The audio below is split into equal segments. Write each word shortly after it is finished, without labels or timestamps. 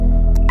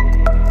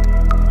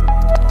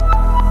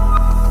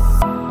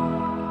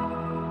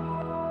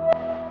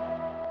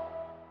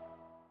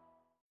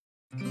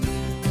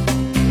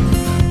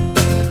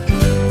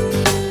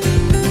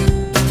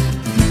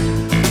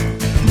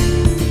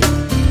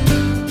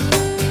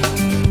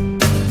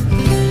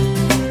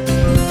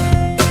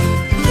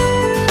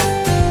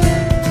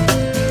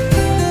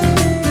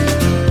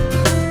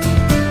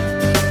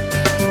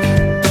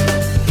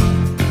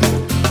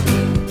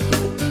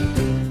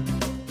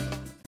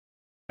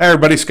Hey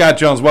everybody, Scott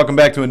Jones. Welcome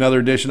back to another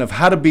edition of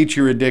How to Beat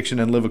Your Addiction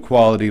and Live a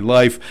Quality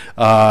Life.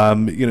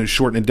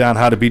 Shorten it down,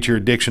 How to Beat Your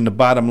Addiction. The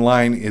bottom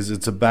line is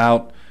it's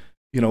about,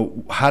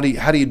 how do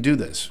you do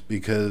this?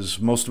 Because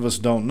most of us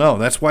don't know.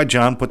 That's why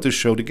John put this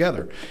show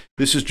together.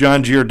 This is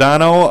John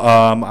Giordano.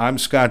 I'm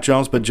Scott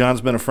Jones, but John's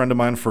been a friend of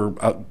mine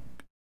for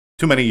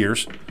too many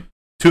years.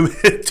 Too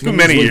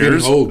many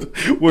years. Old.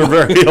 We're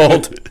very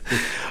old.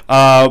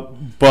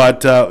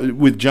 But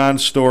with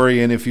John's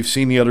story, and if you've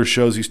seen the other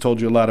shows, he's told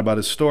you a lot about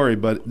his story.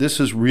 But this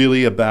is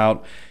really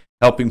about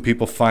helping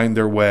people find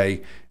their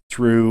way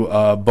through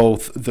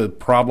both the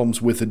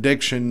problems with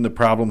addiction, the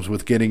problems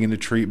with getting into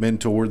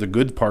treatment, or the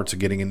good parts of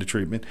getting into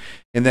treatment,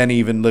 and then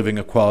even living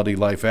a quality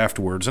life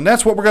afterwards. And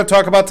that's what we're going to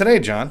talk about today,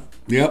 John.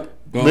 Yep.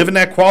 Well, living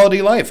that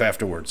quality life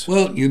afterwards.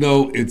 Well,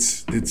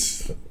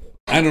 it's.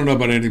 I don't know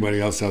about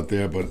anybody else out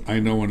there, but I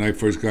know when I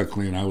first got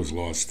clean, I was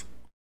lost.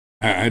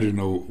 I didn't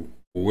know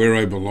where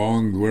I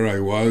belonged, where I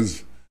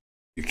was.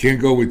 You can't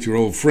go with your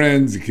old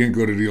friends. You can't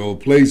go to the old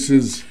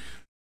places.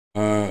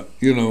 I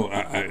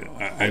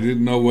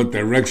didn't know what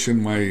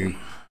direction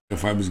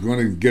if I was going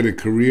to get a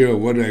career or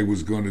what I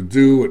was going to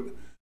do.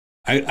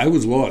 I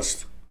was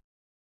lost.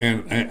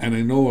 And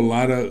I know a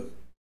lot of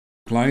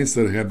clients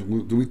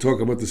we talk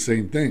about the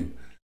same thing.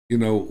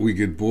 We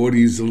get bored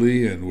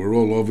easily and we're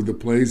all over the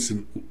place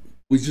and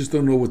we just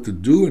don't know what to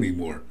do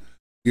anymore.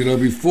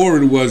 Before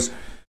it was,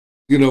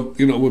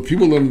 what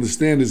people don't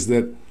understand is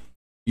that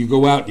you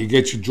go out, you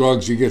get your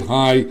drugs, you get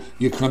high,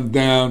 you come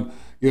down,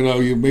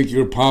 you make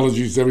your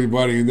apologies to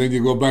everybody, and then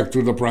you go back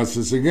through the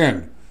process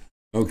again.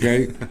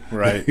 Okay?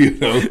 Right.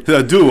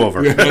 A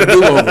do-over. Yeah, a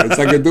do-over. It's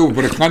like a do-over,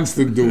 but a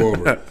constant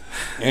do-over.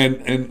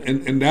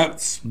 And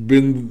that's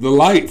been the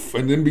life.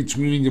 And in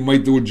between, you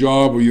might do a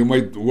job, or you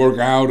might work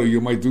out, or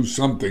you might do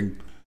something.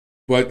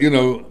 But,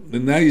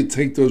 and now you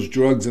take those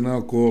drugs and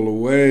alcohol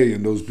away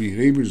and those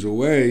behaviors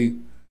away,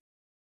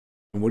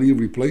 and what do you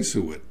replace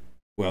it with?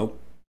 Well,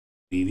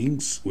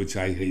 meetings, which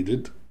I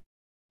hated.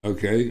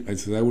 Okay? I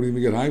said, I wouldn't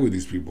even get high with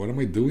these people. What am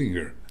I doing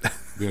here?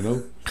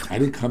 I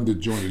didn't come to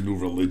join a new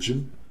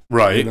religion.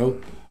 Right.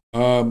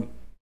 But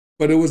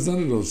it was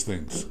none of those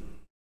things.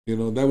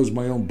 That was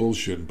my own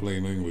bullshit in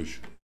plain English.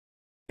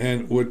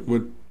 And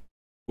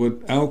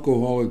with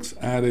alcoholics,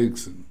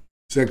 addicts, and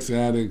sex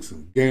addicts,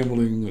 and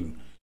gambling, and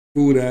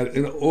food addicts,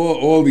 and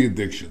all the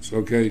addictions,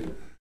 okay?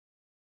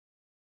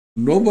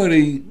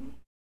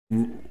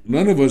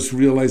 None of us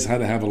realize how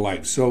to have a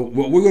life. So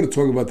what we're going to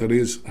talk about today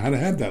is how to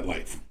have that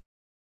life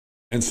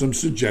and some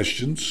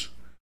suggestions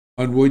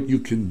on what you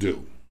can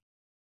do.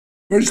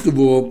 First of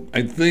all,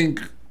 I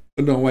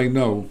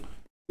know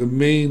the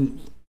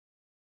main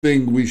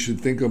thing we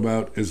should think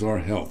about is our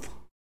health,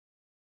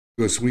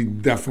 because we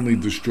definitely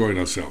destroyed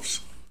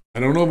ourselves. I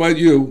don't know about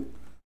you,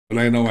 but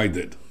I know I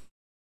did.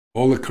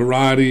 All the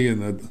karate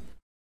and the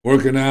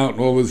working out and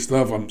all this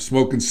stuff, I'm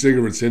smoking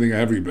cigarettes, hitting a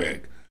heavy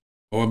bag.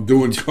 Or I'm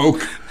doing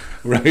coke,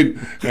 right?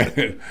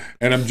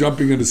 And I'm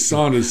jumping in the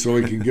sauna so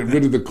I can get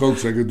rid of the coke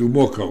so I can do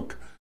more coke.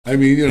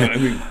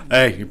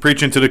 Hey, you're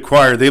preaching to the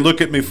choir. They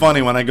look at me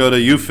funny when I go to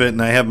UFIT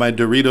and I have my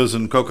Doritos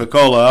and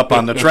Coca-Cola up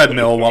on the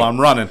treadmill while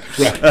I'm running.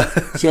 Right.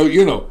 So,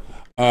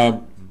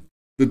 the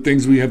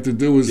things we have to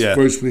do is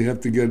first we have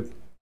to get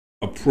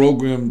a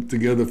program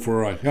together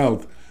for our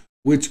health,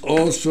 which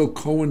also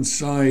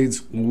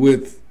coincides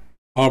with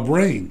our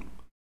brain.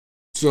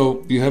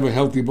 So you have a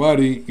healthy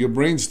body, your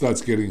brain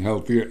starts getting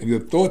healthier, and your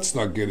thoughts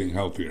start getting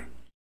healthier.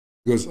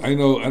 Because I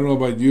don't know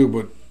about you,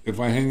 but if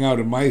I hang out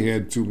in my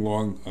head too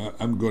long,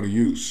 I'm going to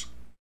use.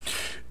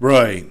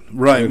 Right.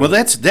 Well,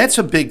 that's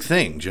a big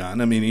thing,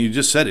 John. I mean, you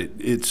just said it.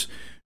 It's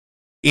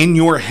in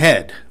your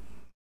head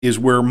is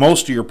where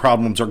most of your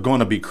problems are going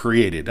to be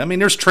created. I mean,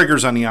 there's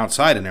triggers on the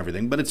outside and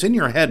everything, but it's in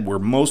your head where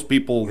most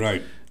people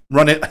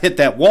hit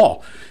that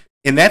wall.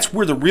 And that's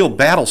where the real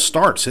battle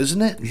starts,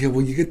 isn't it? Yeah,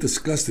 well, you get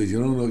disgusted.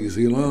 You don't know. You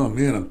say, oh,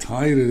 man, I'm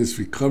tired of this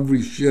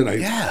recovery shit.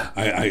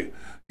 I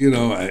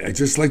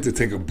just like to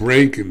take a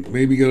break and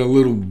maybe get a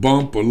little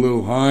bump, a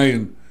little high,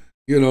 and,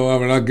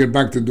 I'll get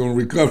back to doing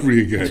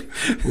recovery again,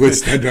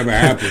 which that never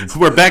happens.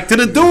 We're back to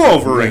the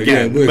do-over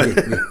again.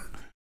 Yeah,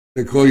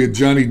 they call you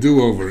Johnny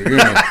Do-Over,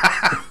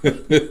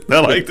 I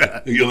like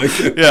that. You like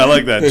that? Yeah, I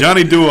like that.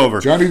 Johnny Do-Over.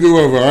 Johnny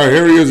Do-Over. All right,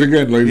 here he is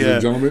again, ladies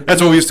and gentlemen.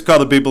 That's what we used to call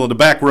the people in the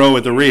back row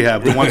at the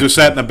rehab. The ones who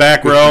sat in the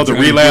back row, the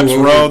relapse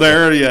row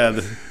there.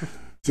 Yeah.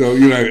 So,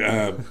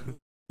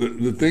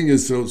 the thing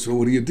is, so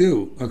what do you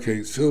do?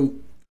 Okay, so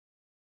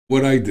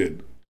what I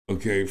did,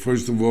 okay,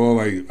 first of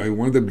all, I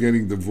wound up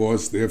getting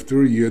divorced.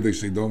 After a year, they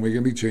say, don't make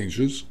any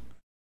changes,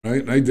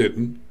 right? And I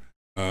didn't.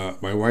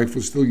 My wife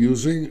was still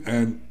using,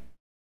 and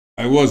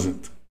I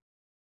wasn't.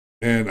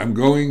 And I'm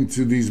going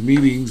to these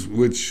meetings,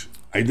 which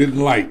I didn't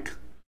like.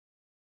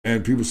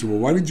 And people said, well,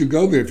 why did you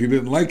go there if you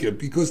didn't like it?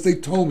 Because they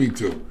told me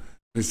to.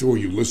 They said, well,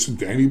 you listened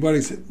to anybody?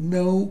 I said,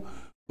 no,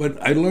 but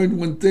I learned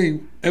one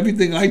thing.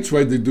 Everything I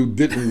tried to do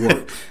didn't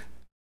work.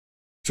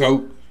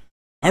 So,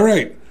 all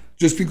right,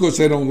 just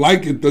because I don't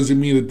like it doesn't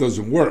mean it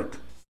doesn't work.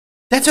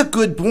 That's a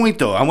good point,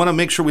 though. I want to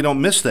make sure we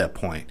don't miss that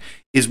point,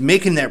 is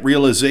making that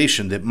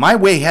realization that my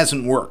way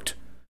hasn't worked.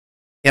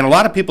 And a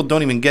lot of people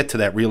don't even get to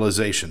that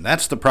realization.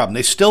 That's the problem.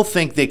 They still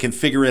think they can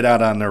figure it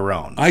out on their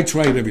own. I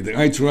tried everything.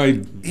 I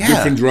tried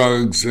different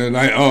drugs, and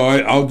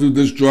I'll do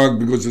this drug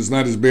because it's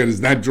not as bad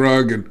as that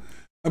drug, and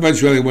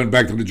eventually I went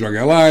back to the drug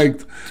I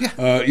liked.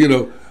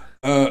 Yeah.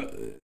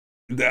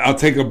 I'll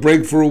take a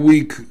break for a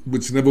week,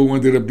 which never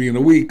ended up being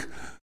a week.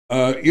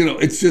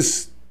 It's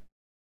just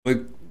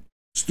like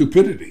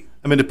stupidity.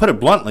 I mean, to put it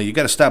bluntly, you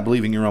got to stop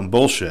believing your own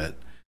bullshit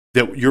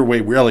that your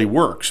way really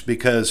works,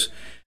 because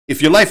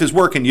if your life is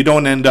working, you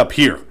don't end up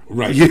here.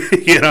 Right.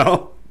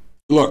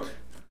 Look,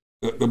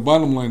 the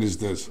bottom line is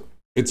this.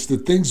 It's the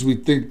things we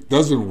think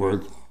doesn't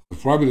work,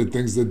 probably the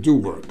things that do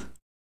work.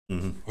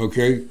 Mm-hmm.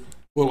 Okay?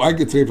 Well, I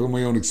could tell you from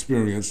my own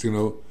experience,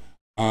 when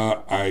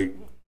I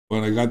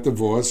got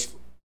divorced,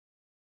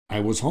 I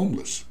was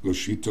homeless because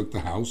she took the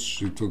house,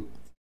 she took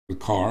the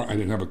car. I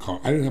didn't have a car.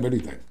 I didn't have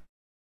anything.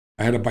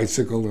 I had a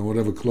bicycle and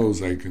whatever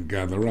clothes I could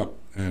gather up.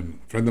 And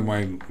a friend of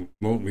mine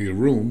loaned me a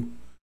room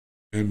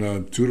in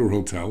a Tudor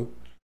hotel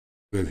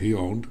that he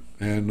owned.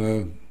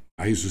 And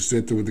I used to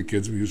sit there with the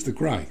kids. We used to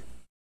cry.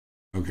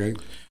 Okay?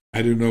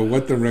 I didn't know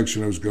what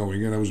direction I was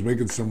going in. I was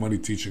making some money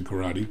teaching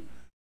karate.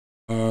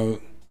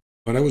 But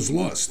I was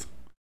lost.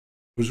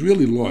 I was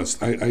really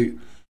lost.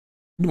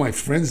 My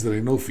friends that I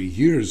know for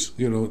years,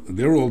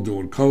 they're all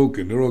doing coke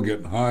and they're all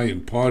getting high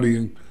and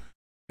partying.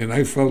 And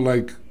I felt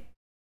like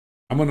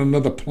I'm on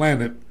another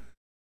planet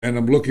and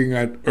I'm looking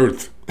at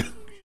Earth.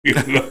 And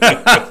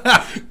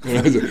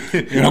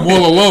I'm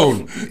all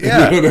alone.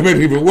 Yeah. That made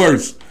it even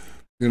worse.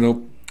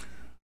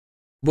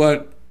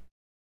 But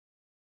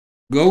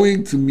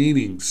going to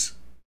meetings,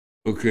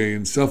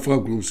 and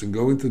self-help groups and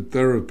going to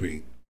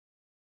therapy,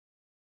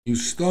 you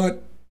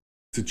start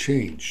to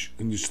change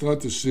and you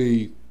start to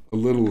see a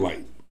little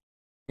light.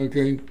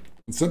 Okay?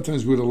 And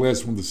sometimes we're the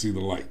last one to see the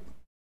light.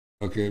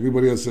 Okay?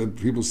 Everybody else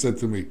people said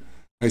to me,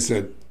 I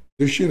said,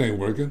 this shit ain't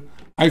working.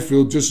 I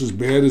feel just as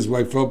bad as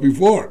I felt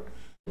before.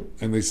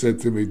 And they said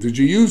to me, did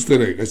you use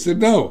today? I said,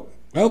 no.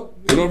 Well,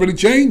 it already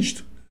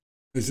changed.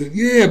 I said,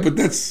 yeah, but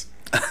that's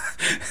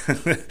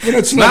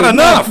not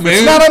enough, man.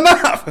 It's not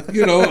enough.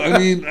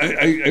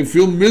 I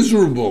feel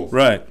miserable.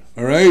 Right.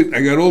 All right?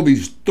 I got all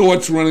these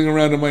thoughts running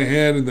around in my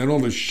head, and then all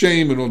this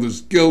shame and all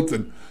this guilt,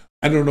 and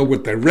I don't know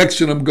what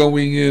direction I'm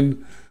going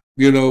in.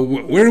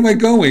 Where am I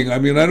going? I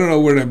don't know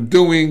what I'm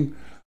doing.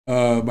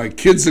 My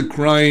kids are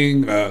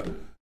crying.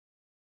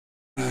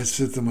 I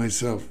said to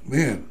myself,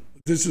 man,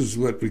 this is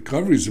what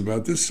recovery's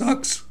about. This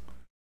sucks.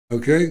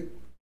 Okay?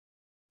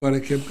 But I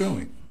kept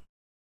going.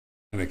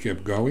 And I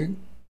kept going,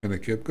 and I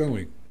kept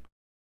going.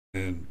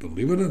 And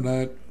believe it or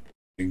not,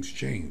 things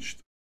changed.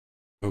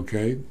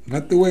 Okay?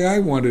 Not the way I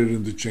wanted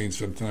them to change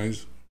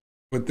sometimes,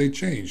 but they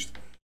changed.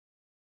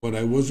 But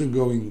I wasn't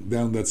going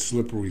down that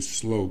slippery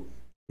slope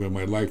where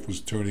my life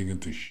was turning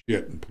into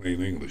shit in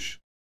plain English.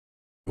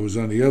 I was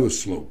on the other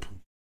slope.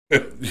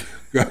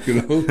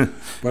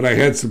 But I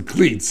had some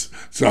cleats,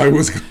 so I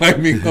was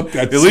climbing up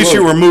that slope. At least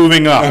you were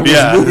moving up. I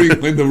was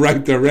moving in the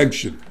right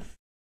direction.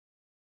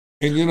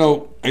 And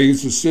I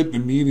used to sit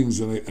in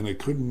meetings and I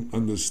couldn't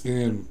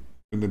understand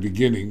in the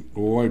beginning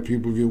why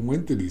people even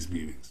went to these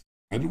meetings.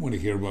 I didn't want to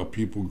hear about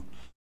people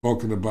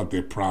talking about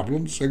their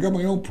problems. I got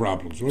my own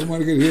problems. Why do I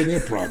want to hear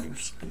their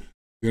problems?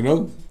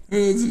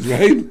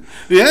 Right?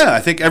 Yeah,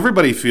 I think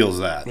everybody feels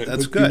that. Right.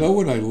 That's but good.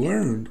 What I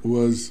learned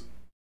was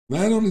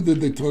not only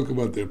did they talk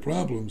about their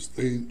problems,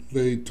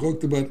 they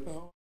talked about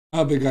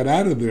how they got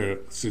out of their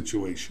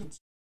situations.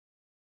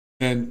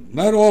 And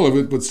not all of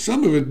it, but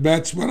some of it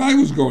matched what I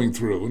was going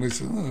through. And I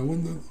said, I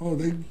wonder,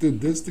 they did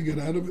this to get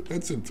out of it?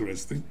 That's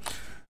interesting.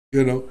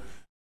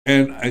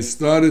 And I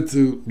started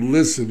to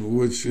listen,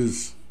 which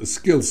is a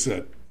skill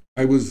set.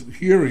 I was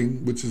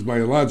hearing, which is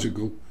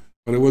biological,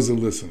 but I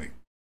wasn't listening.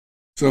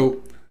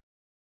 So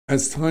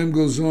as time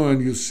goes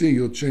on,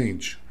 you'll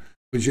change.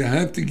 But you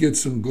have to get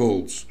some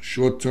goals,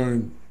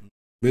 short-term,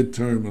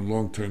 mid-term, and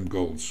long-term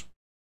goals.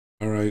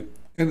 All right?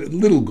 And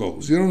little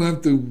goals. You don't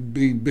have to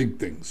be big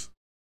things.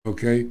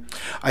 Okay?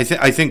 I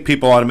think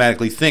people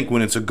automatically think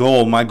when it's a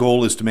goal, my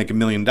goal is to make $1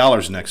 million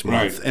next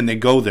month, right. And they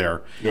go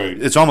there. Right.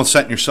 It's almost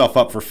setting yourself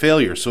up for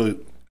failure. So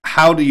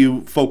how do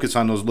you focus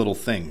on those little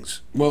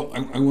things? Well,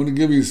 I want to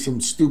give you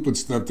some stupid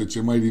stuff that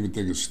you might even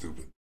think is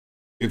stupid.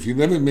 If you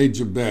never made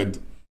your bed,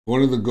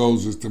 one of the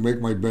goals is to make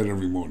my bed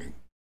every morning.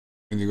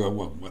 And you go,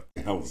 well, what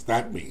the hell does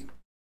that mean?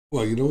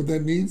 Well, you know what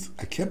that means?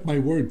 I kept my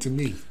word to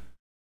me.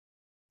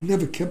 I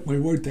never kept my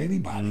word to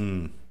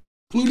anybody,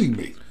 including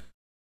me.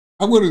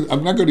 I'm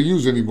not going to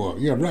use anymore.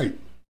 Yeah, right.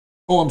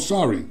 Oh, I'm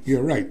sorry. Yeah,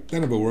 right. That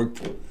never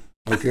worked.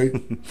 Okay?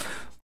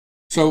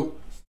 So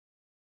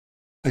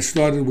I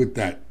started with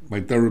that.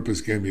 My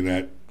therapist gave me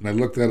that. And I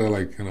looked at her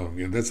like,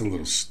 that's a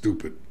little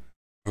stupid.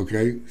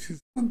 Okay? She said,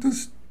 well,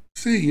 just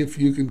see if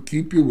you can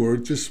keep your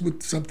word just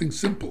with something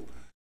simple.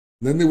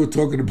 Then they were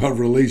talking about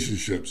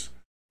relationships.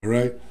 All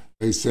right?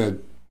 They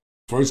said,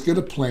 first get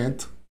a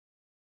plant.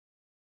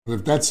 And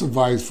if that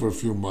survives for a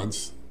few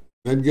months,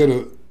 then get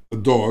a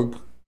dog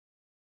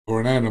or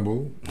an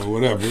animal or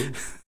whatever,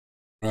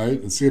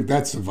 right? And see if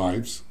that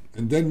survives.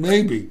 and then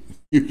maybe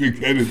you could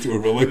get into a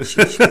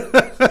relationship.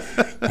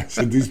 I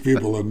said, these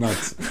people are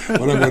nuts.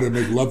 What, I'm going to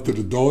make love to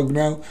the dog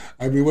now?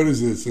 I mean, what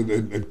is this?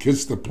 And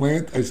kiss the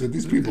plant? I said,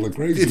 these people are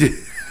crazy.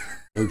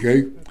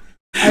 Okay?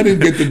 I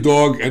didn't get the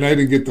dog and I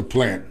didn't get the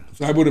plant.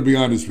 So I want to be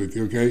honest with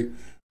you, okay?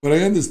 But I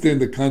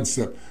understand the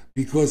concept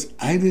because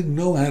I didn't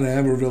know how to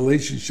have a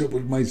relationship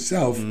with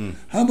myself.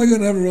 How am I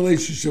going to have a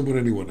relationship with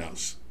anyone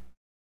else?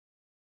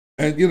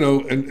 And, you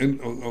know, and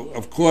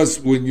of course,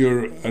 when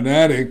you're an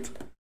addict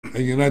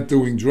and you're not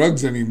doing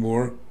drugs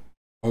anymore,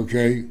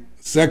 okay,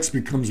 sex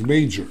becomes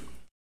major.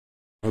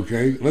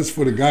 Okay? That's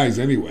for the guys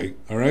anyway,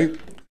 all right?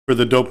 For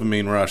the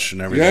dopamine rush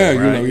and everything, Yeah, right?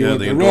 you know, you yeah, want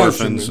the the rush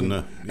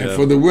endorphins and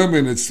for the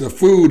women, it's the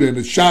food and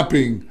the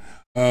shopping.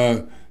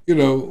 You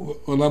know,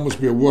 well, that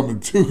must be a woman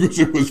too, because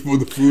it was for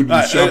the food and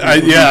the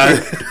shopping. Yeah,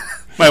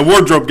 my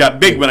wardrobe got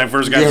big when I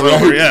first got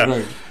sober. Right, yeah,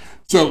 right.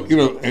 So you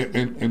know,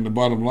 and the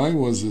bottom line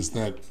is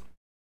that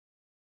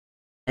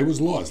I was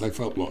lost. I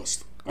felt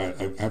lost.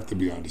 I have to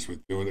be honest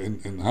with you.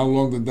 And how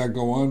long did that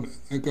go on?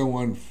 That go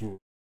on for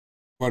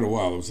quite a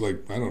while. It was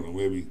like, I don't know,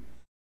 maybe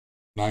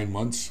 9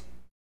 months,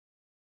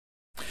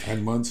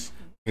 10 months.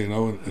 You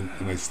know,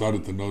 and I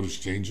started to notice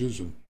changes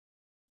and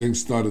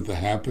things started to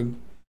happen.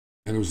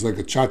 And it was like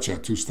a cha-cha,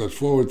 2 steps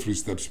forward, 3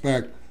 steps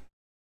back.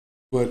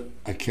 But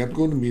I kept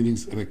going to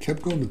meetings and I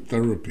kept going to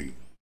therapy,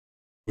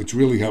 which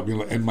really helped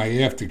me. And my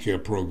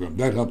aftercare program,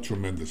 that helped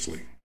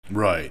tremendously.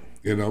 right.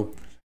 You know?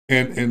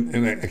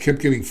 And I kept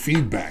getting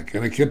feedback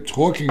and I kept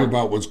talking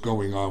about what's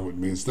going on with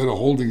me instead of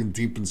holding it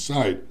deep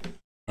inside.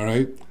 All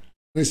right?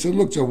 And I said,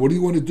 look, John, what do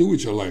you want to do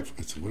with your life?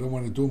 I said, what do I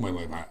want to do with my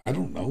life? I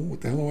don't know.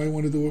 What the hell do I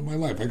want to do with my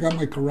life? I got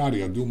my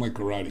karate. I'll do my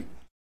karate.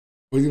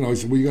 Well, you know, I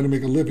said, well, you got to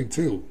make a living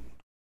too.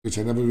 Which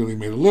I never really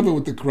made a living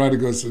with the karate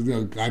because, you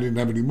know, I didn't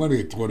have any money.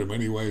 I taught him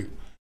anyway.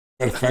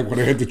 Matter of fact, when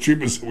I had the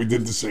treatments, we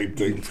did the same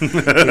thing.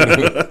 You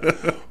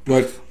know?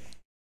 But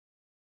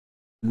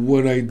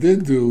what I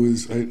did do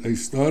is I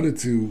started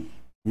to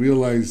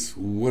realize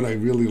what I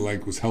really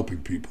like was helping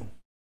people.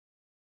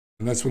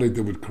 And that's what I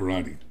did with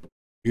karate.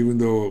 Even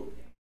though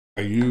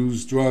I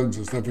used drugs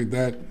and stuff like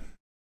that,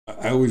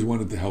 I always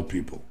wanted to help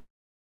people.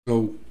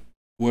 So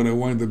what I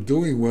wound up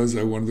doing was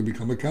I wanted to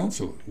become a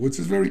counselor, which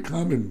is very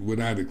common with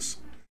addicts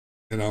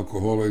and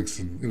alcoholics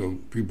and, you know,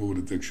 people with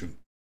addiction.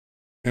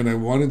 And I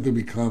wanted to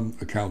become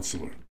a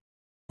counselor.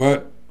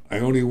 But I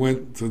only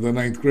went to the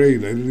 9th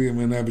grade. I didn't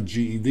even have a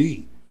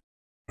GED.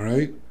 All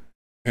right?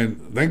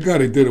 And thank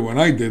God I did it when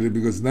I did it,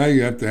 because now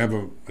you have to have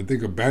I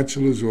think a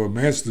bachelor's or a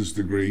master's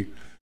degree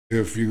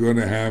if you're going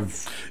to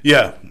have.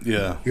 Yeah. You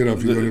know,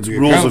 if you're going to be a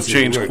rules counselor. have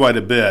changed right. quite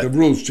a bit. The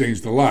rules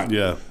changed a lot.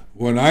 Yeah.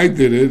 When I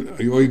did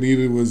it, all you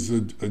needed was a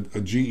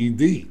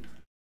GED.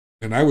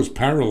 And I was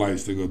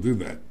paralyzed to go do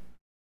that.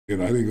 You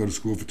know, I didn't go to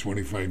school for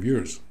 25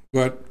 years.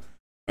 But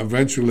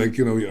eventually, like,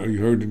 you know, you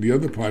heard in the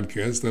other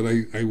podcast that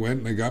I went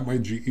and I got my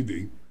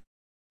GED.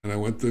 And I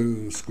went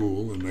to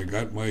school and I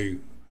got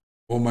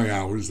all my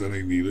hours that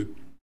I needed.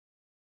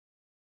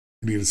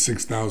 I needed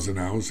 6,000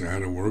 hours. I had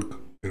to work.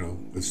 You know,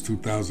 it's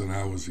 2,000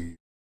 hours a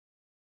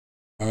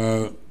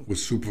year with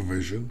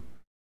supervision.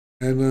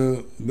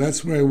 And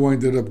that's where I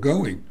winded up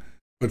going.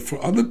 But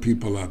for other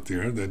people out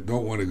there that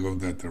don't want to go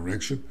that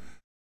direction,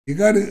 you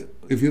got to,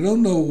 if you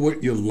don't know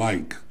what you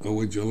like or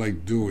what you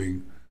like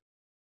doing,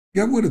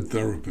 get with a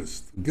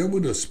therapist, get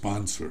with a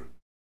sponsor.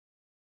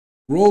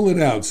 Roll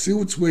it out, see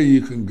which way you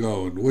can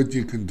go and what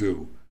you can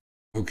do,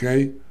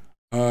 okay?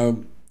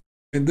 And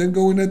then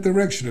go in that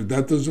direction. If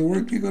that doesn't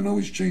work, you can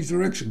always change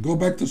direction. Go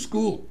back to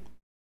school.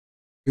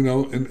 You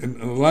know,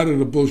 and a lot of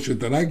the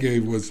bullshit that I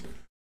gave was,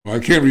 well, I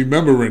can't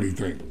remember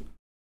anything.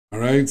 All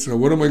right, so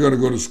what am I going to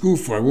go to school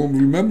for? I won't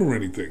remember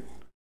anything,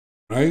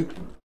 right?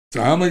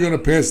 So how am I going to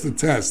pass the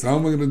test? How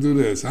am I going to do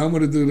this? How am I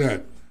going to do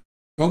that?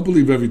 Don't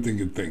believe everything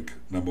you think,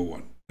 number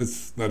one.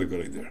 That's not a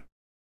good idea,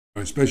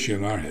 especially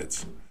in our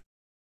heads.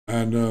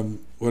 And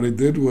what I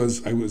did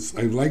was, I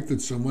liked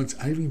it so much,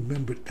 I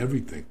remembered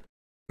everything.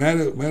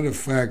 Matter of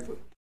fact,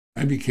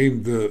 I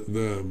became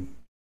the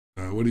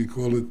what do you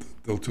call it?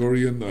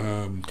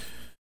 Deltorian?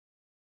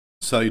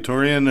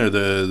 Salutatorian or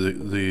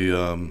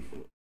the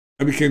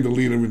I became the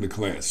leader in the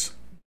class.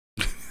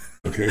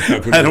 Okay,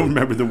 I don't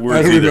remember the word.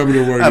 I don't remember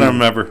the word. I don't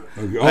remember.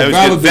 Okay.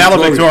 I was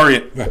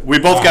valedictorian. We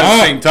both got it at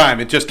the same time.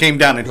 It just came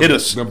down and hit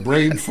us. The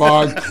brain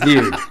fog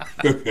cleared.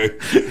 Okay.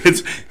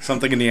 It's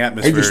something in the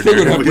atmosphere. I just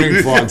still have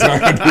brain fog. I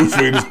had to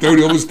say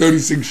it's almost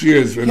 36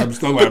 years, and I'm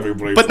still having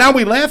brain fog. But now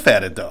we laugh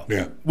at it, though.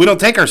 Yeah. We don't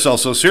take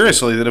ourselves so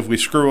seriously that if we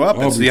screw up,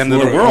 it's the end of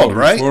the world,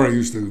 right? Before I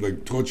used to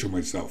like torture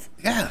myself.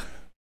 Yeah.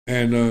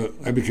 And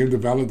I became the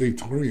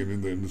valedictorian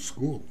in the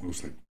school. I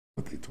was like,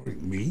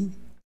 valedictorian? Me?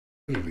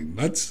 Are they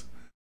nuts?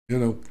 You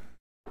know.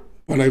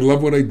 But I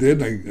love what I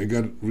did. I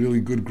got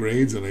really good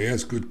grades, and I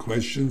asked good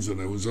questions,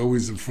 and I was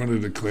always in front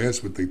of the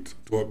class, what they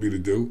taught me to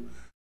do,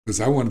 because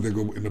I wanted to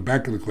go in the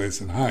back of the class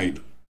and hide.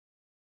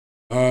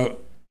 And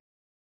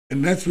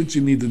that's what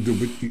you need to do.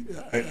 But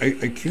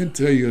I can't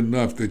tell you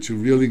enough that you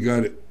really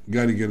got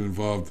to get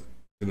involved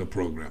in a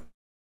program,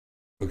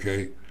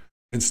 okay?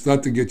 And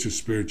start to get your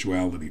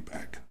spirituality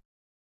back.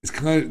 It's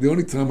kind of the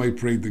only time I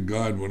prayed to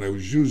God when I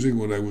was using,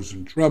 when I was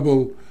in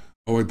trouble,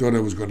 or I thought I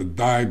was going to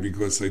die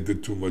because I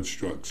did too much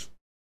drugs.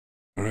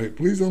 All right,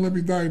 please don't let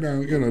me die now.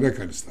 You know, that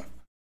kind of stuff.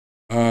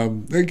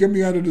 They get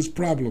me out of this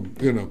problem.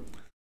 You know,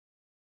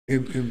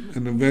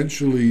 and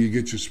eventually you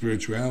get your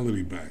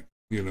spirituality back.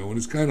 You know, and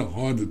it's kind of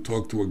hard to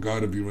talk to a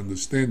God of your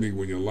understanding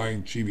when you're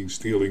lying, cheating,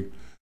 stealing,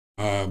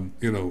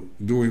 you know,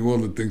 doing all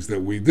the things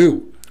that we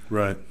do.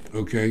 Right.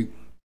 Okay.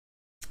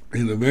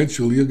 And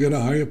eventually you'll get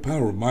a higher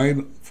power.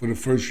 Mine, for the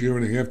first year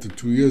and a half to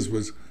 2 years,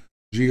 was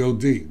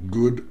GOD,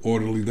 good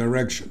orderly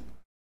direction.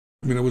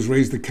 I mean, I was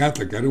raised a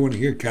Catholic. I didn't want to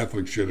hear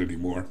Catholic shit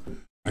anymore.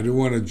 I didn't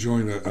want to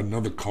join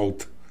another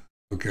cult,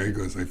 okay,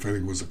 because I felt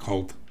it was a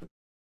cult.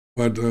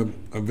 But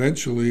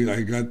eventually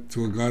I got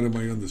to a God of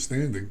my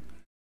understanding,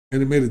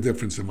 and it made a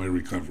difference in my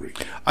recovery.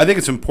 I think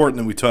it's important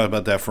that we talk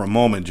about that for a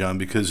moment, John,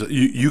 because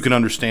you can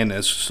understand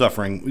this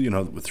suffering, you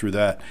know, through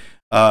that.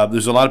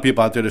 There's a lot of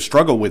people out there that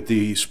struggle with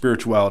the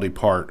spirituality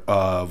part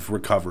of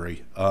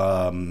recovery,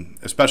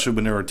 especially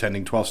when they're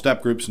attending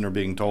 12-step groups and they're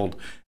being told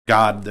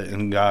God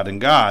and God and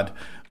God.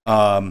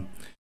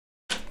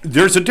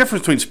 There's a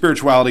difference between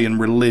spirituality and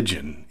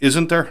religion,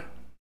 isn't there?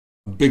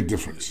 A big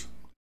difference.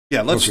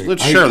 Yeah, let's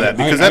share that,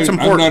 because that's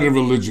important. I'm not a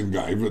religion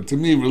guy, but to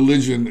me,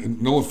 religion,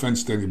 and no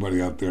offense to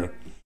anybody out there,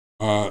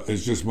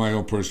 it's just my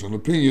own personal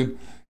opinion,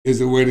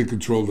 is a way to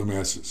control the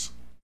masses.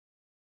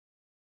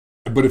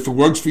 But if it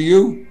works for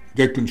you,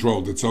 get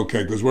controlled. It's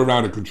okay, because we're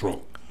out of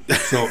control.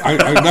 So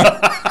I'm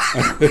not.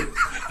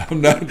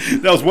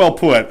 That was well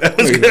put. That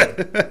was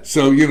good.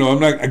 So, you know,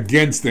 I'm not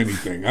against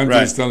anything. I'm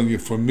Right. just telling you,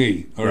 for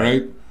me, all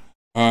right?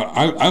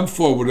 I'm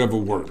for whatever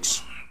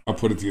works. I'll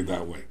put it to you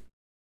that way.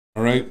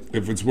 All right?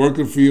 If it's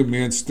working for you,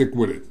 man, stick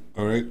with it.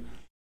 All right?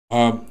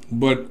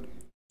 But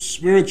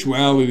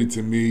spirituality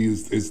to me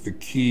is the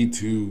key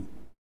to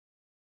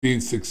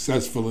being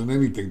successful in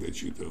anything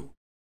that you do.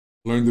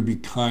 Learn to be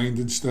kind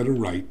instead of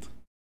right.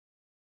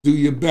 Do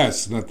your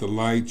best not to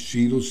lie,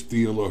 cheat, or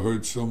steal, or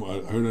hurt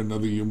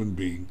another human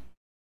being.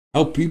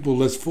 Help people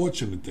less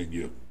fortunate than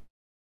you.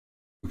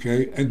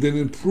 Okay? And then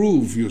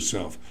improve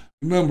yourself.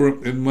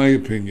 Remember, in my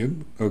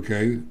opinion,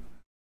 okay,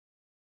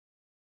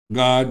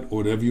 God,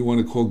 whatever you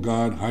want to call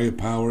God, higher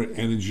power,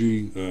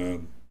 energy,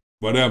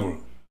 whatever,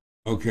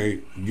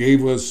 okay,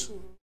 gave us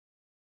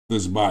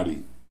this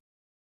body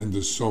and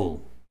this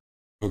soul,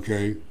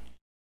 okay?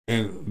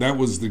 And that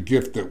was the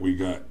gift that we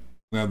got.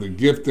 Now, the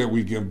gift that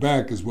we give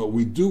back is what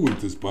we do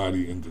with this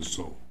body and this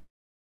soul,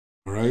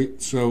 all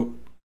right? So,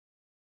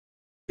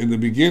 in the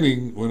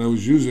beginning, when I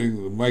was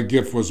using, my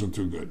gift wasn't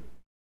too good,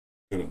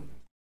 you know.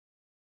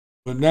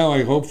 But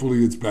now,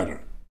 hopefully it's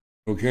better,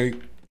 okay?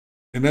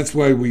 And that's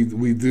why we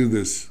do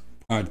this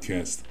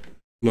podcast.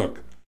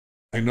 Look,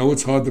 I know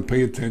it's hard to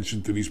pay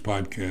attention to these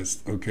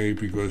podcasts, okay,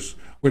 because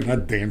we're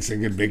not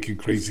dancing and making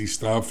crazy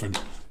stuff, and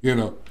you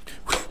know,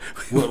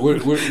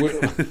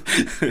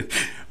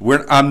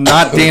 I'm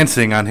not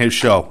dancing on his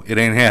show. It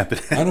ain't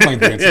happening. I don't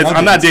mind dancing.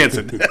 I'm not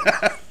dancing.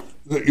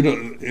 You know,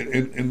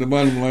 and the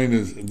bottom line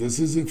is, this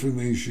is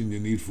information you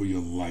need for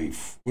your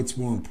life. What's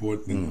more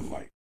important in your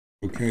life,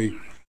 okay?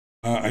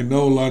 I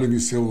know a lot of you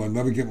say, well, I'll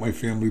never get my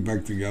family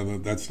back together.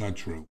 That's not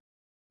true.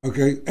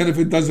 Okay? And if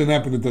it doesn't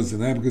happen, it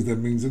doesn't happen, because that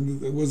means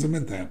it wasn't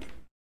meant to happen.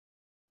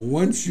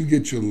 Once you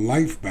get your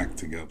life back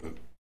together,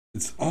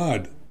 it's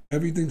odd.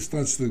 Everything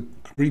starts to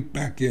creep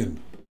back in,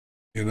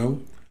 you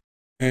know?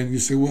 And you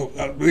say, well,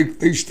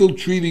 they're still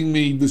treating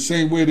me the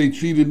same way they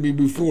treated me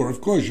before. Of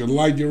course, you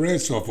lied your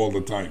ass off all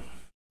the time.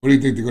 What do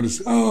you think they're going to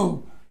say?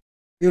 Oh,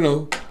 you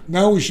know,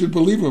 now we should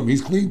believe him.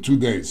 He's clean 2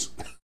 days.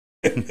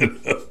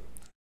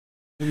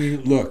 I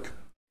mean, look,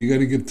 you got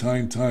to give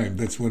time.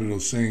 That's one of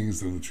those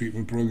sayings in the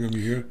treatment program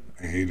you hear.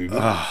 I hated it.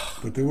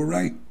 But they were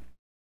right.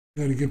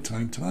 You got to give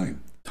time.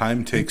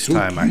 Time takes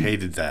time. I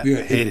hated that. Yeah,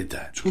 I hated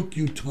that. It took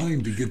you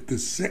time to get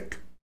this sick.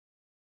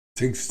 It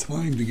takes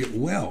time to get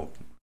well.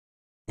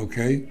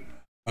 Okay?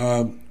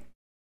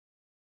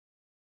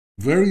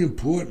 Very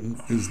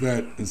important is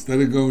that instead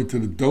of going to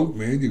the dope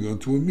man, you go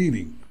to a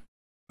meeting.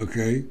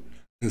 Okay?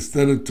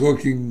 Instead of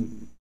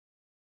talking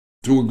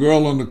to a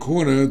girl on the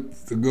corner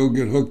to go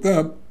get hooked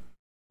up,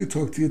 you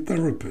talk to your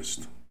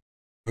therapist,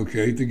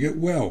 okay, to get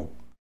well,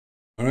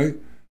 all right?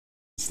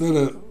 Instead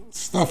of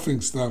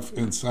stuffing stuff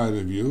inside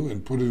of you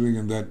and putting it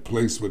in that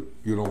place where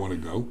you don't want to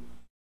go,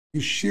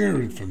 you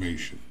share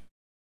information,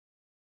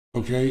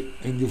 okay?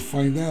 And you'll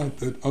find out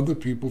that other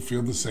people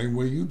feel the same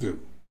way you do.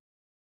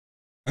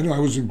 I know I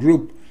was in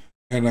group,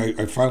 and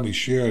I finally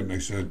shared, and I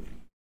said,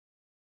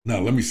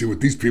 now let me see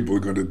what these people are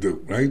going to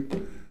do, right?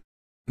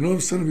 And all of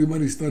a sudden,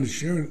 everybody started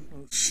sharing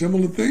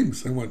similar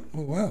things. I went,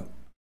 oh, wow.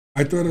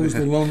 I thought I was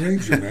the Lone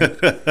Ranger, man.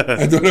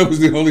 I thought I was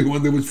the only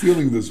one that was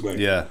feeling this way.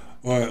 Yeah.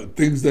 Or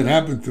things that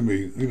happened to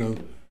me, you know.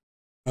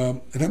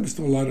 It happens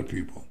to a lot of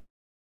people.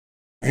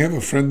 I have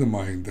a friend of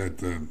mine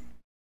that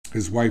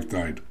his wife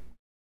died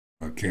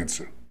of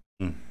cancer.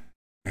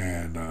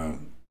 And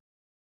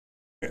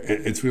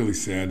it's really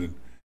sad. And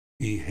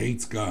he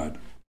hates God.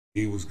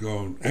 He was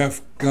going,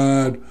 F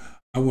God.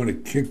 I want to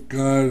kick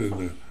God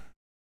and,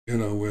 you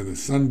know, where the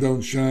sun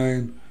don't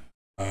shine.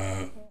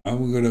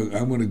 I'm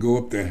gonna go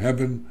up to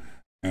heaven,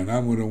 and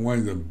I'm gonna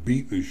wind up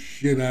beat the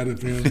shit out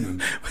of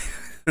him.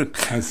 And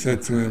I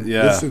said to him,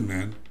 Yeah. "Listen,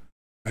 man."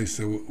 I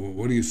said,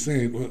 "What are you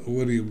saying?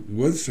 What he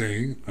was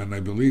saying, and I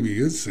believe he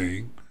is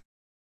saying,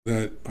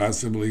 that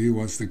possibly he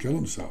wants to kill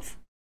himself."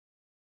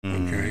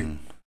 Okay. Mm.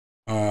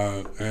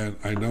 And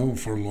I know him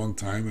for a long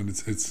time, and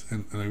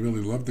and I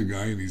really love the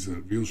guy, and he's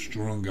a real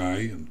strong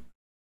guy,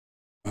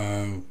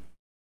 and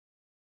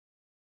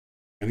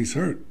he's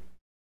hurt.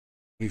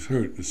 He's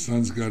hurt. His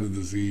son's got a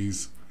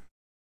disease.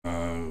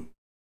 Uh,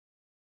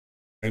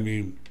 I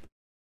mean,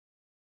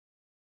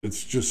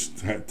 it's just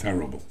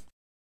terrible.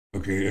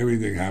 Okay,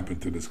 everything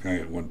happened to this guy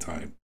at one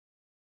time,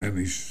 and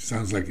he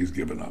sounds like he's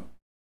given up.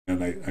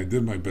 And I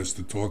did my best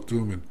to talk to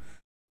him, and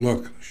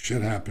look,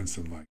 shit happens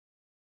in life.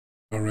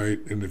 All right,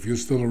 and if you're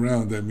still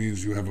around, that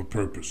means you have a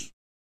purpose.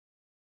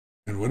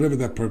 And whatever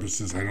that purpose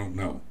is, I don't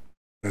know.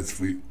 That's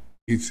for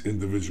each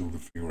individual to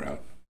figure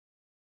out,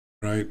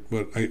 right?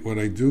 But what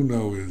I do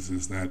know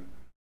is that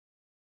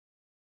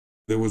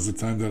there was a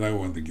time that I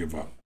wanted to give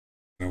up.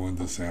 I wanted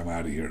to say, I'm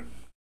out of here.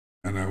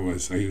 And I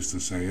used to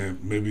say, hey,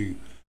 maybe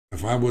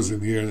if I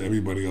wasn't here,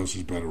 everybody else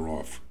is better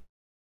off.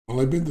 Well,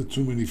 I've been to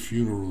too many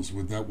funerals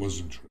where that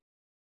wasn't true.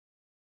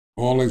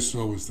 All I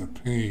saw was the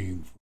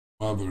pain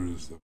for the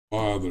mothers, the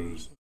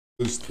fathers,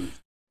 the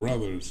sisters,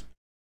 brothers,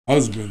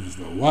 husbands,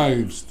 the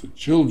wives, the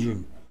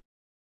children,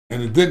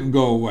 and it didn't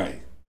go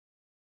away.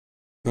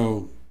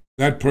 So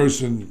that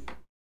person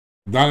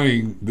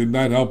dying did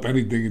not help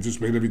anything, it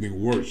just made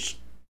everything worse.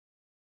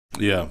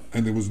 Yeah.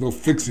 And there was no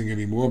fixing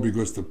anymore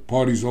because the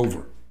party's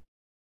over.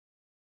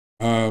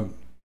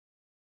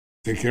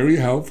 Take care of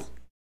your health,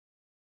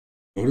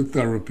 go to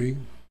therapy,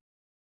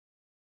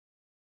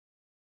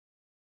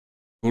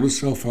 go to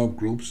self-help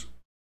groups.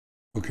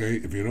 Okay,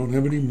 if you don't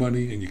have any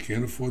money and you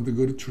can't afford to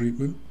go to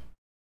treatment,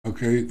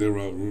 okay, there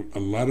are a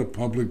lot of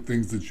public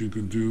things that you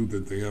can do,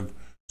 that they have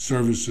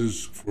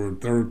services for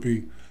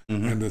therapy,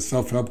 and the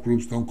self-help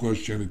groups don't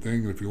cost you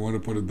anything. If you want to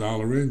put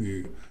 $1 in,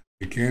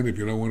 you can. If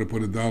you don't want to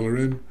put $1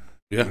 in,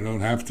 Yeah. you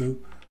don't have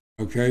to.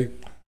 Okay,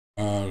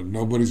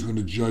 nobody's going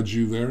to judge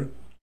you there,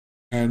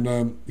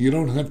 and you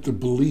don't have to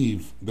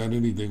believe that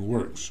anything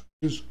works.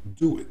 Just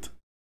do it.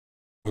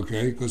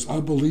 Okay, because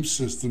our belief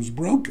system's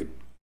broken.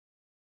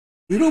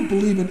 We don't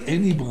believe in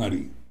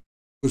anybody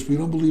because we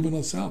don't believe in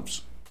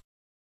ourselves.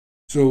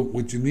 So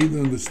what you need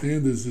to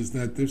understand is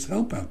that there's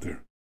help out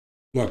there.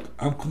 Look,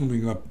 I'm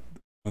coming up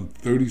on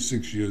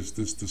 36 years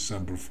this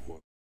December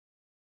 4th.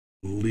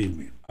 Believe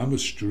me, I'm a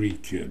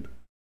street kid.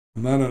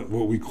 I'm not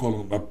what we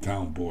call an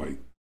uptown boy.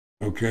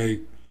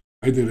 Okay?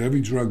 I did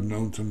every drug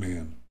known to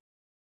man.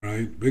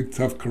 Right? Big,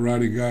 tough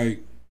karate guy.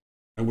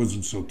 I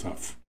wasn't so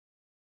tough.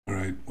 All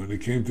right? When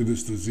it came to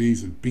this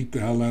disease, it beat the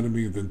hell out of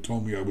me and then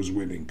told me I was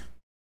winning.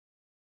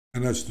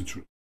 And that's the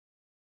truth.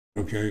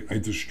 Okay? I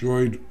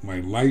destroyed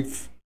my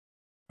life,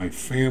 my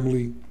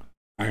family.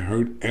 I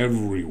hurt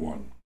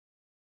everyone.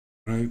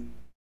 Right?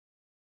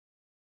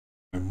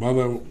 My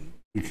mother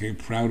became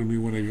proud of me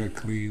when I got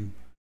clean,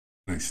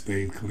 and I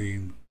stayed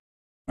clean.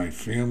 My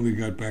family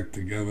got back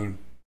together.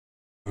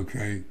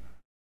 Okay?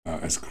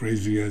 As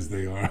crazy as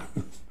they are.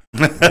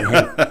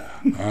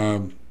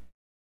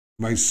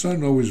 My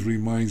son always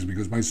reminds me,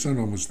 because my son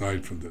almost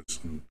died from this,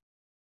 and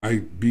I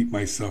beat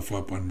myself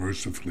up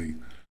unmercifully.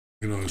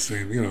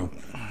 Saying,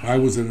 if I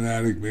was an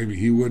addict, maybe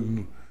he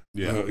wouldn't,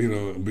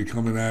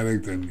 become an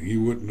addict, and he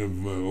wouldn't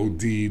have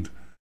OD'd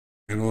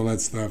and all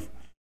that stuff.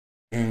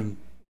 And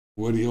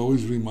what he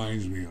always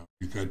reminds me of,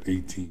 he's got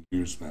 18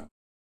 years now.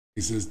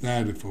 He says,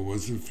 Dad, if it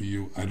wasn't for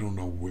you, I don't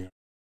know where.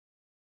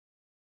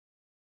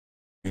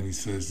 And he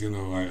says,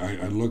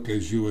 I look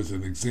at you as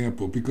an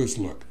example because,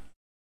 look,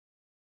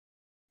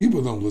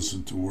 people don't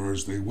listen to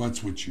words. They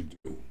watch what you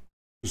do,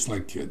 just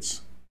like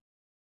kids.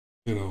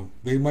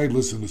 They might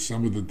listen to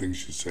some of the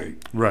things you say.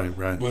 Right.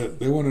 But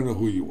they want to know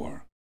who you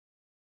are.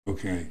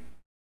 Okay?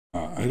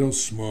 I don't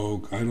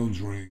smoke. I don't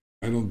drink.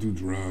 I don't do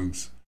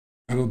drugs.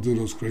 I don't do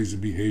those crazy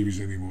behaviors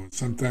anymore.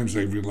 Sometimes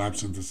I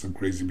relapse into some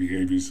crazy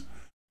behaviors,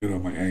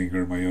 my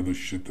anger, my other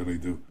shit that I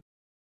do.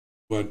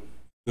 But it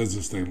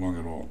doesn't stay long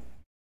at all.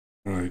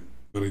 All right?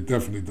 But I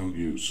definitely don't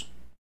use.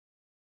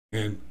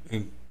 And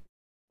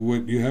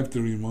what you have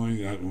to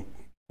remind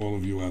all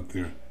of you out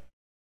there,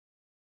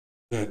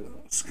 that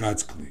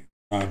Scott's clean.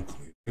 I'm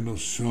clean. I know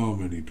so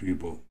many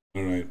people.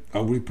 All right.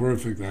 Are we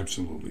perfect?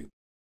 Absolutely.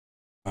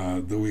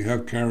 Do we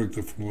have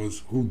character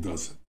flaws? Who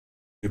doesn't?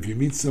 If you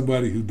meet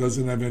somebody who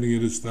doesn't have any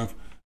of this stuff,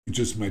 you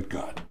just met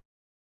God.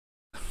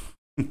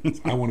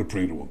 I want to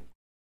pray to him.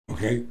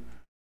 Okay?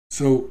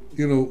 So,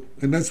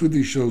 and that's what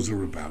these shows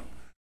are about.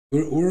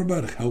 We're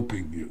about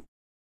helping you,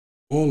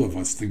 all of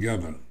us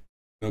together.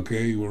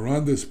 Okay? We're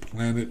on this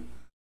planet.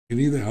 We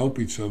need to help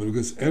each other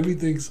because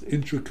everything's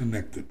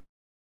interconnected.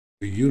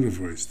 The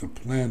universe, the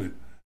planet,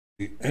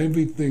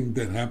 everything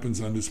that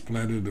happens on this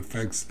planet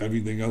affects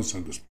everything else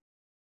on this planet.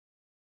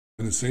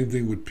 And the same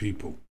thing with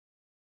people.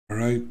 All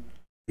right?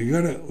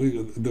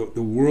 The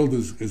world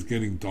is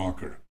getting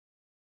darker,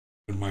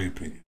 in my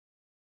opinion.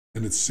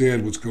 And it's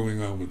sad what's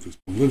going on with this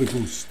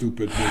political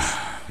stupidness.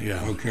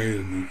 Yeah. Okay,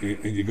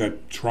 and you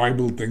got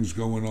tribal things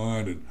going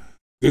on, and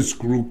this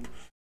group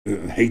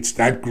hates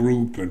that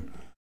group, and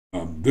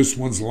this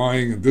one's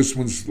lying, and this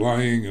one's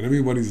lying, and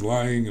everybody's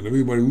lying, and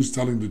everybody who's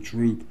telling the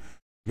truth.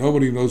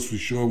 Nobody knows for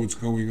sure what's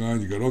going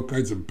on. You got all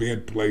kinds of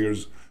bad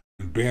players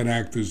and bad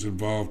actors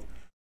involved.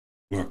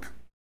 Look,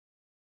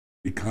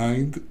 be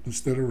kind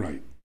instead of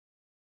right.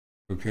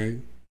 Okay?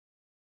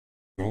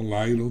 Don't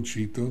lie, don't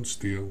cheat, don't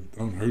steal.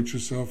 Don't hurt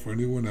yourself or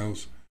anyone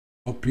else.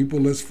 Help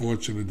people less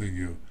fortunate than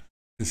you.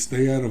 And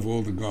stay out of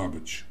all the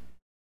garbage.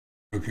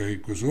 Okay?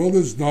 Because all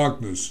this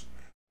darkness,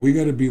 we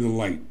got to be the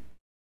light.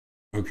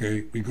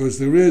 Okay? Because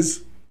there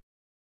is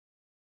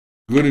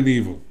good and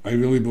evil. I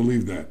really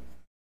believe that.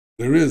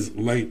 There is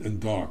light and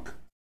dark.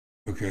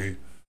 Okay?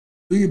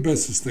 Do your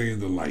best to stay in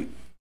the light.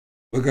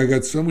 Look, I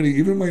got so many,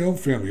 even my own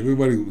family,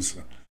 everybody was,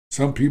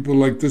 some people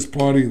like this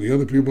party, the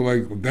other people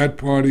like that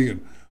party,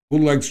 and who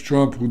likes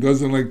Trump, who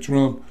doesn't like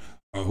Trump,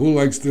 who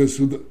likes this,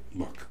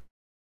 look.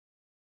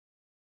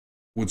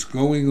 What's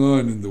going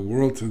on in the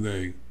world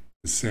today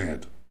is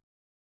sad.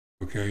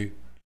 Okay?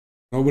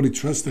 Nobody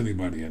trusts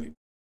anybody anymore.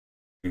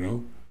 You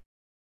know?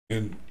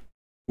 And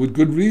with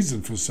good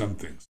reason for some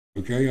things.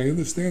 Okay? I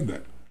understand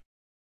that.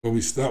 But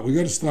we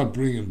got to start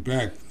bringing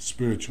back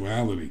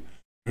spirituality.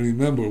 And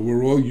remember,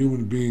 we're all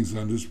human beings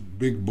on this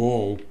big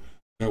ball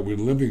that we're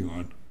living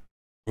on,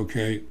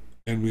 okay?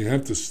 And we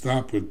have to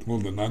stop with all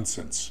the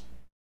nonsense,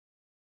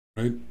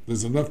 right?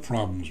 There's enough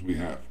problems we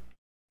have.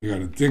 We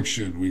got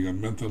addiction, we got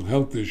mental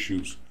health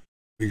issues,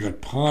 we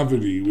got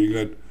poverty, we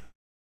got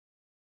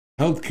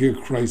healthcare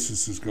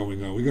crises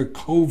going on, we got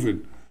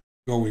COVID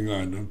going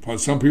on. And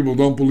some people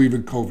don't believe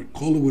in COVID.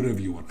 Call it whatever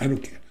you want. I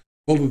don't care.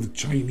 Call it the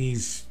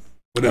Chinese,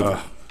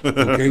 whatever,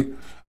 okay?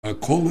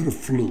 Call it a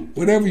flu,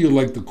 whatever you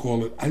like to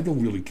call it. I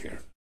don't really care.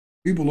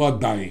 People are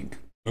dying,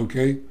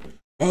 okay?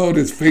 Oh,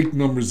 there's fake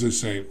numbers they're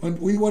saying.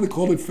 We want to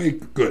call it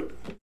fake, good.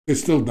 They're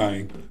still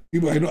dying.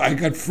 People, I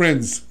got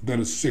friends that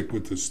are sick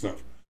with this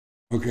stuff,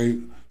 okay?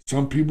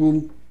 Some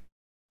people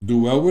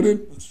do well with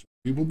it, some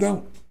people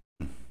don't,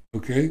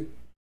 okay?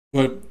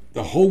 But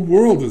the whole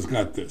world has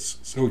got this.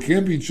 So it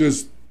can't be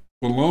just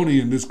baloney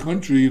in this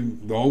country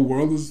and the whole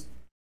world is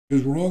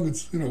wrong.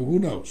 It's, who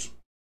knows?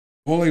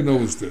 All I know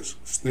is this: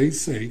 stay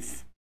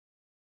safe,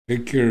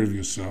 take care of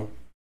yourself,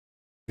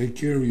 take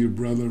care of your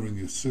brother and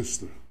your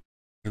sister.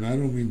 And I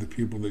don't mean the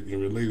people that you're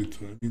related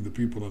to, I mean the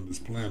people on this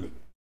planet.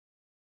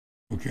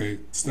 Okay?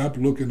 Stop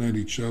looking at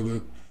each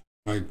other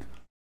like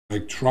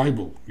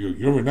tribal.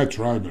 You're in that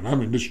tribe, and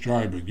I'm in this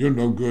tribe, and you're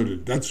no good,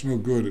 and that's no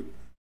good.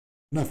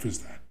 Enough is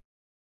that.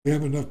 We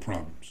have enough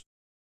problems.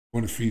 You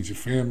want to feed your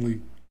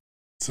family.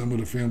 Some of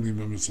the family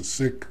members are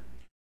sick.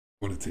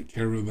 You want to take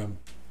care of them.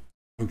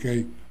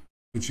 Okay?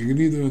 But you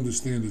can either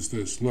understand is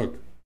this: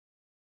 look,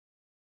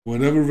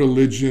 whatever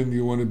religion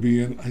you want to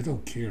be in, I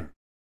don't care.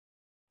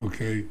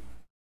 Okay?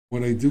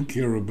 What I do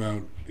care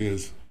about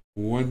is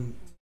one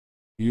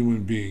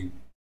human being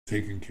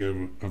taking care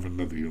of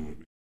another human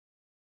being.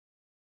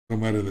 No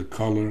matter the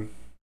color,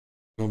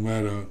 no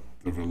matter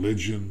the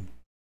religion,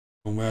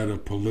 no matter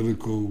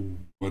political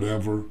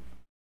whatever,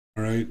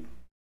 all right?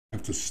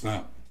 Have to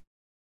stop.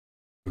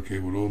 Okay,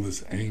 with all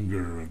this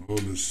anger and all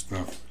this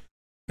stuff.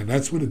 And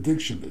that's what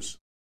addiction is.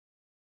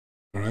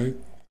 All right?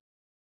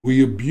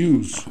 We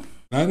abuse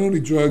not only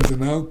drugs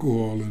and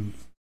alcohol, and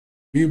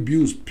we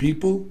abuse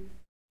people,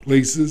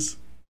 places,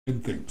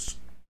 and things.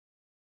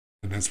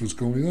 And that's what's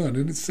going on.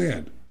 And it's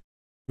sad.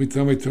 Every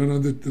time I turn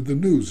on the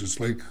news, it's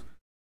like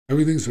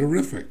everything's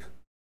horrific,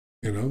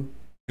 And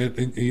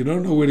you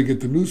don't know where to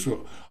get the news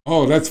from.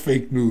 Oh, that's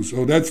fake news.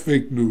 Oh, that's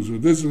fake news. Or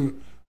this is,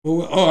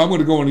 oh, I'm going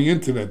to go on the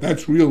internet.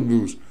 That's real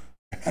news.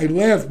 I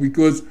laugh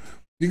because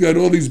you got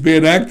all these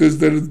bad actors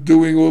that are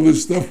doing all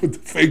this stuff with the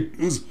fake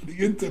news on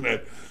the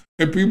internet,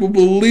 and people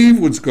believe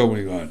what's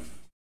going on.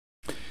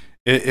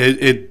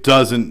 It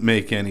doesn't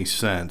make any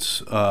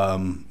sense,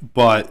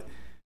 but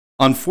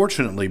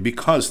unfortunately,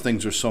 because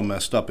things are so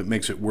messed up, it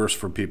makes it worse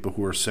for people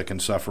who are sick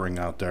and suffering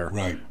out there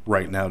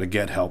right now to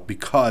get help.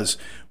 Because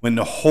when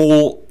the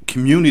whole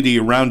community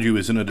around you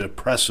is in a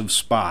depressive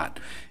spot,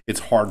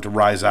 it's hard to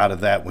rise out of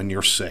that when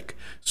you're sick.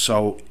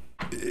 So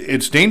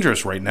it's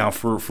dangerous right now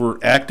for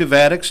active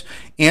addicts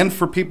and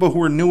for people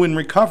who are new in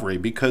recovery,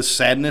 because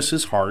sadness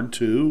is hard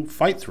to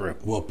fight through.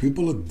 Well,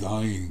 people are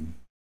dying.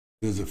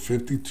 There's a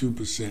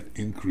 52%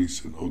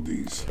 increase in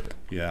ODs.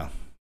 Yeah.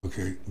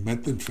 Okay,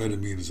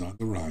 methamphetamine is on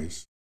the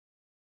rise.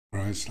 All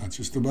right, it's not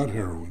just about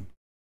heroin.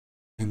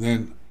 And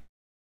then,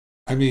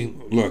 I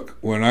mean, look,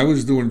 when I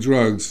was doing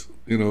drugs,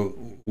 we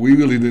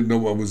really didn't know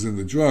what was in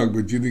the drug,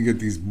 but you didn't get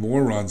these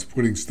morons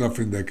putting stuff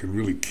in that could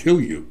really kill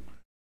you.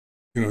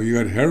 You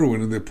got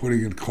heroin and they're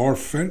putting in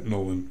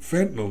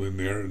fentanyl in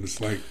there, and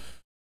it's like,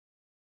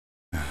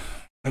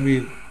 I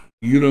mean,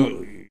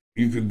 you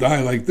could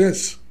die like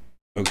this,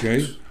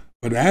 okay?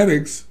 But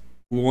addicts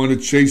want to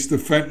chase the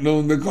fentanyl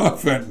and the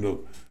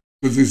carfentanil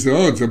because they say,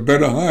 oh, it's a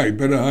better high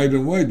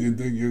than what?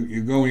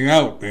 You're going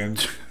out, man.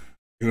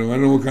 I don't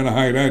know what kind of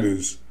high that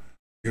is.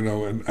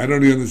 And I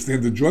don't even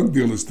understand the drug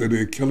dealers that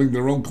are killing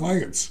their own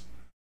clients.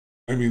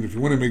 I mean, if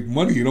you want to make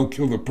money, you don't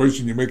kill the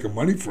person you're making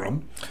money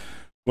from.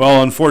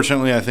 Well,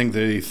 unfortunately, I think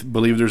they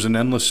believe there's an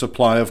endless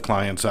supply of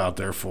clients out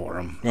there for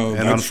them. Oh,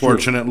 and that's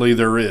unfortunately,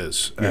 there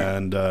is. Yeah.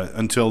 And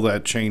until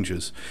that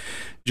changes.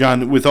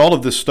 John, with all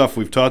of this stuff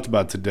we've talked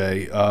about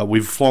today,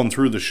 we've flown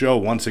through the show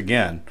once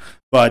again.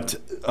 But,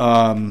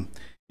 I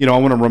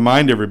want to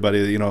remind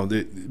everybody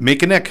that,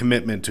 making that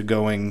commitment to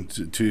going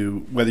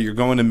to whether you're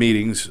going to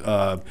meetings,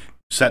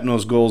 setting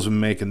those goals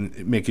and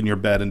making your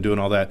bed and doing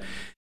all that,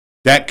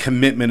 that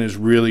commitment is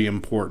really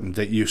important,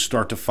 that you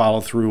start to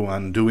follow through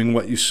on doing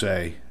what you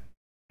say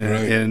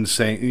and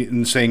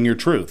saying your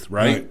truth,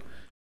 right?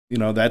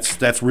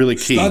 That's really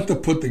key. Start to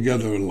put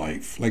together a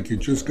life. Like you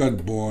just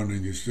got born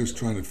and you're just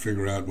trying to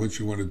figure out what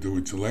you want to do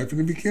with your life.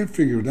 And if you can't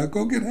figure it out,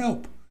 go get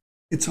help.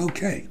 It's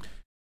okay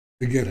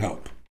to get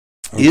help.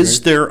 Okay?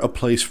 Is there a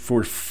place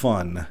for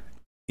fun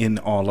in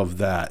all of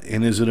that?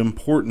 And is it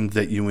important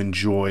that you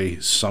enjoy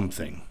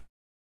something?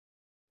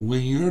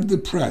 When you're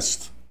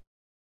depressed,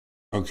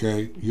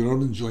 okay, you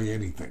don't enjoy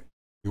anything.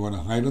 You want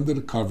to hide under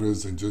the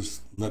covers and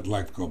just let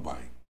life go by.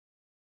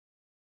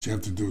 What you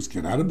have to do is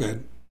get out of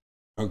bed,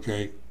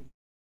 okay,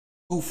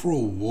 go for a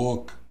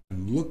walk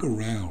and look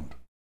around,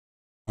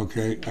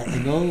 okay? I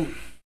know,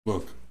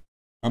 look,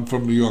 I'm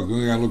from New York. The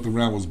only thing I looked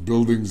around was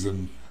buildings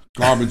and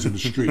garbage in the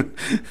street,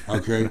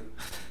 okay?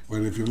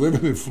 But if you're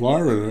living in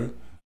Florida,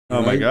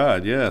 oh my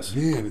God, yes.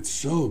 Man, it's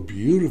so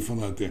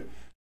beautiful out there.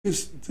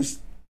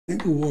 Just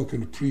take a walk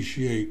and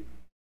appreciate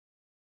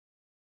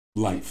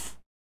life.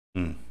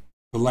 The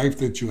life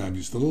that you have.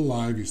 You're still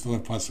alive. You still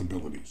have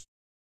possibilities.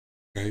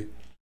 Okay?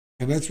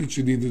 And that's what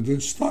you need to do.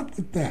 Start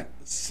with that.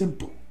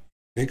 Simple.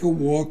 Take a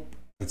walk.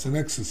 That's an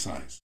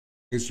exercise.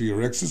 Okay? So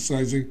you're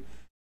exercising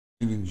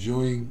and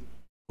enjoying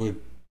what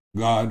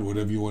God,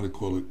 whatever you want to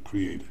call it,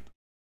 created.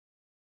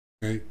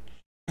 Okay?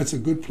 That's a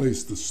good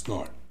place to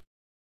start.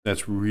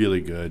 That's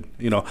really good.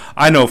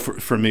 I know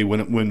for me,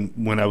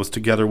 when I was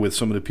together with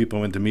some of the people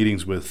I went to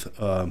meetings with,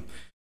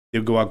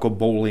 they'd go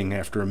bowling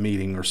after a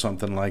meeting or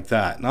something like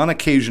that. And on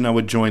occasion, I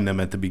would join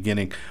them at the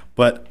beginning,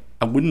 but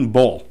I wouldn't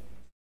bowl.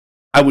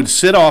 I would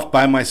sit off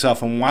by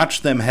myself and watch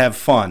them have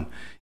fun.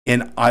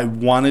 And I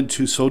wanted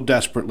to so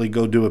desperately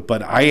go do it,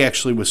 but I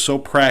actually was so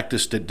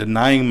practiced at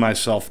denying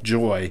myself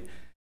joy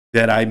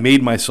that I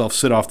made myself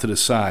sit off to the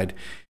side.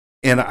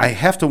 And I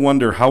have to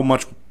wonder how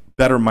much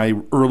better my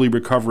early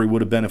recovery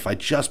would have been if I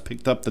just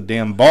picked up the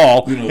damn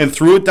ball and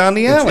threw it down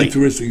the alley. It's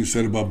interesting you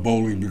said about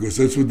bowling, because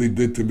that's what they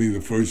did to me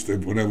the first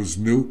time when I was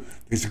new.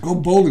 They said, go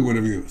bowling,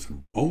 whatever you do. I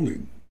said,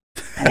 bowling?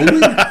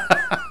 Bowling?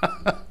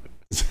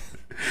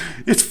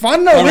 It's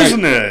fun though,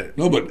 isn't it?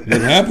 No, but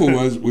what happened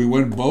was we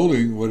went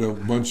bowling with a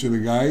bunch of the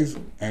guys,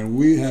 and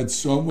we had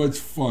so much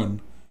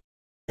fun.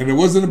 And it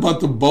wasn't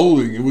about the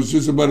bowling. It was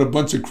just about a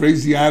bunch of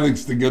crazy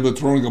addicts together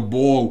throwing a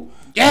ball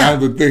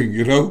down the thing,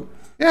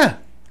 Yeah.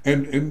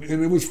 And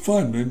it was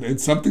fun, and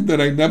it's something that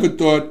I never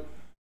thought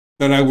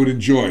that I would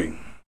enjoy,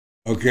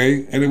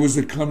 okay? And it was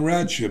the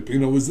comradeship,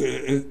 it was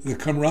the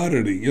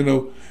camaraderie,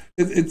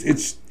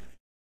 it's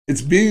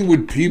being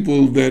with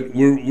people that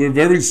we're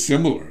very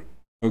similar,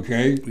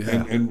 okay?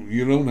 Yeah. And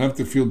you don't have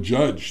to feel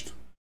judged,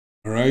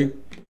 all right?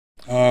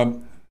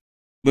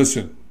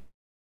 Listen,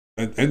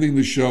 ending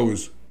the show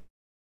is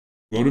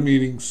go to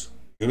meetings,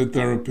 get a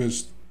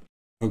therapist,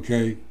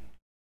 okay?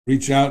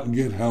 Reach out and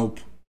get help.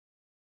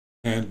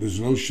 And there's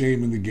no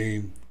shame in the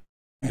game.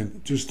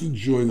 And just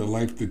enjoy the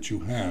life that you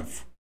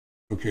have,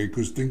 okay?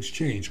 Because things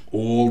change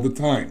all the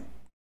time.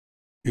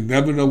 You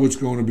never know what's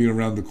going to be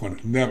around the corner.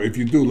 Never. If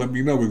you do, let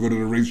me know. We go to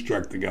the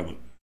racetrack together.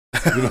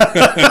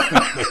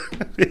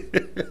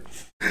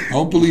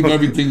 Don't believe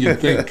everything you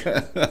think.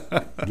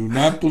 Do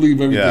not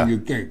believe everything you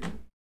think.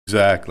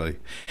 Exactly.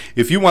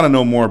 If you want to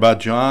know more about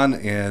John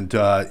and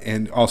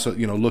also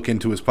look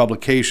into his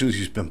publications,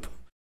 he's been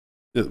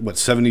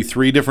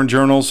 73 different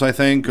journals, I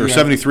think, or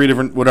 73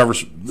 different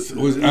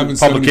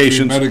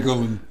publications,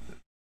 medical and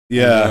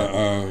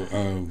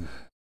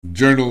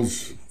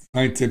journals,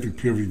 scientific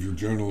peer-reviewed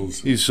journals.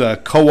 He's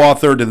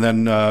co-authored and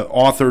then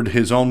authored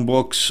his own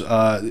books.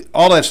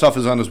 All that stuff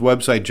is on his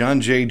website,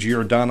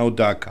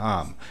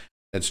 johnjgiordano.com.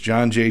 That's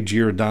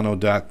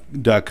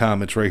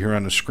johnjgiordano.com. It's right here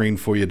on the screen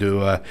for you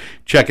to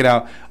check it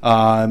out.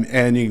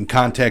 And you can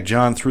contact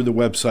John through the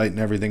website and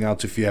everything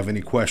else if you have any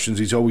questions.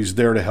 He's always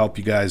there to help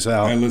you guys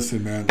out. Hey,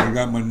 listen, man, I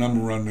got my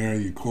number on there.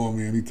 You call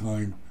me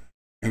anytime.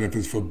 And if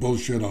it's for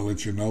bullshit, I'll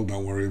let you know.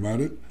 Don't worry about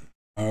it.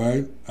 All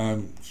right?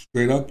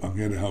 Straight up, I'm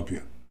here to help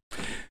you.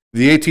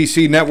 The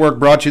ATC Network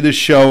brought you this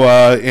show,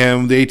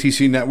 and the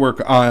ATC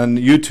Network on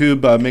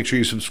YouTube. Make sure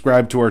you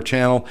subscribe to our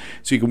channel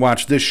so you can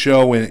watch this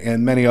show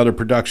and many other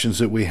productions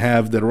that we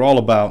have that are all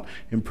about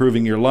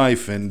improving your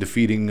life and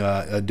defeating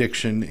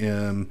addiction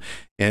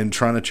and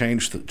trying to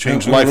change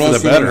life for the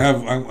better.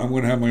 I'm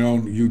going to have my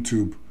own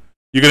YouTube.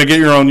 You're going to get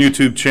your own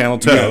YouTube channel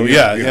too.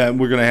 Yeah.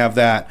 We're going to have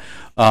that.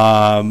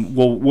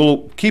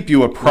 We'll keep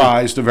you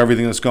apprised of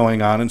everything that's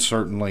going on, and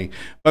certainly.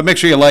 But make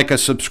sure you like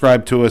us,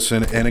 subscribe to us,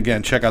 and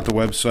again, check out the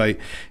website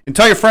and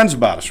tell your friends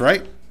about us,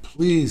 right?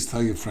 please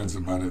tell your friends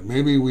about it.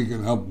 Maybe we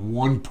can help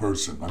one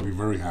person. I'd be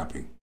very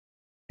happy.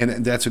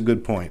 And that's a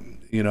good point.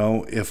 You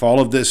know, if all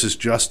of this is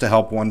just to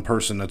help one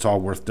person, that's all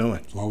worth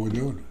doing. That's all we're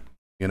doing.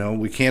 You know,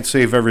 we can't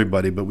save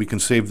everybody, but we can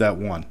save that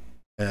one.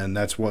 And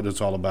that's what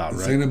it's all about,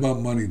 This right? ain't about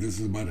money. This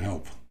is about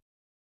help.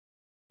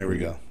 There we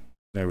go.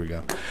 There we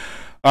go.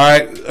 All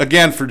right.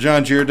 Again, for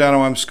John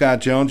Giordano, I'm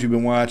Scott Jones. You've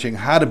been watching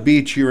How to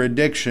Beat Your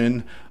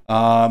Addiction.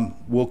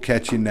 We'll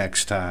catch you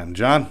next time.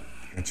 John?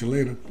 Catch you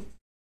later.